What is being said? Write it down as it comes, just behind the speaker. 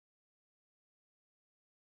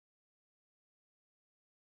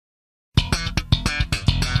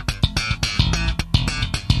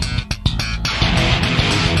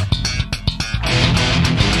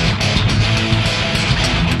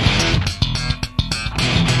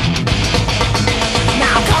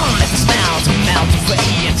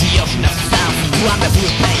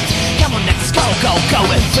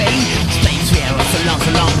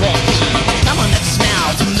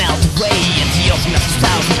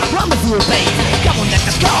to obey. Come on, let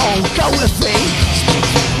us go, go with me. Speak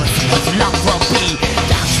love for me.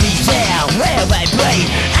 Touch me there, where I pray.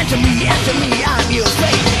 Enter me, I'm your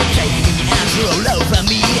slave. Take me and roll over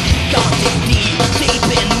me. Go deep, deep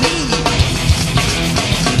in me.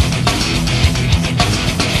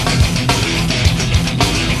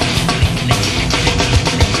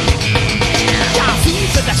 Can't see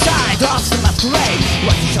to the side, lost in my parade.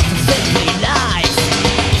 What is something simply lies?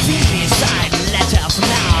 Feel me inside, let us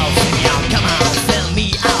now. Fill me out, come on, fill me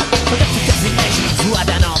out. Forget the destination of what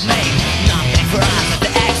I not made. Nothing for us but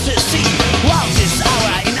the ecstasy. Wow, this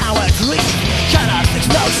hour in our dream. Shut up,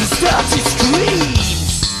 explosions, dirty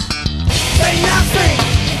screams. Say nothing.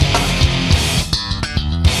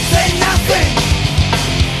 Say nothing.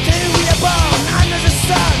 Till we are born under the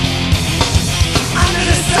sun. Under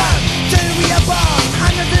the sun. Till we are born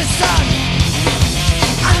under the sun.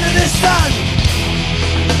 Under the sun.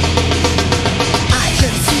 I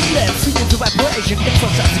can feel it, feel the vibration. It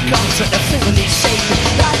was just a concert, a civilization.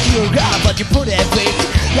 Like you love what you put away.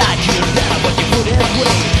 Like you love what you put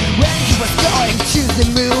away. When you was going to the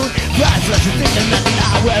moon, bright was the thing that in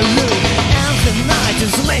our room. And the night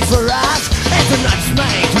is made for us. And the night is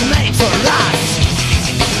made for us.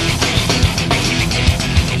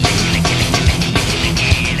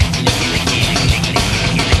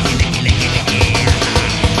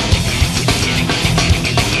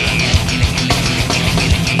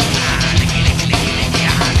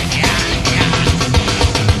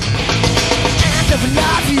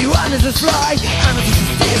 Under the fly, under the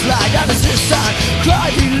stairs light, under the sun. Cry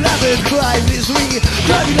beloved, cry with me.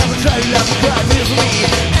 Cry beloved, cry beloved, cry with me.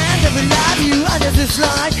 And I will love you under this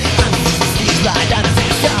light, under the stairs light, under the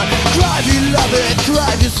sun. Cry beloved,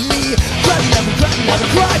 cry with me. Cry beloved, cry beloved,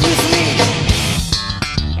 cry with me.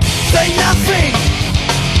 Say nothing.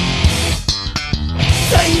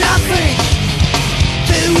 Say nothing.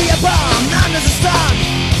 Till we are born under the sun.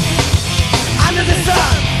 Under the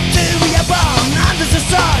sun. Till we are born under the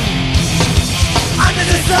sun. Under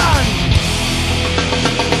the sun.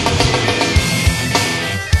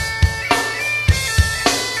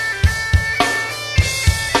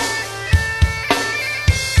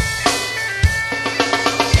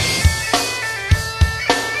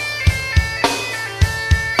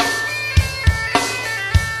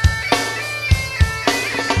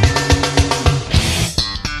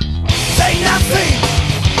 Say nothing.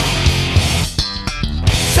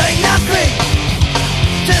 Say nothing.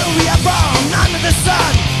 Till we are born.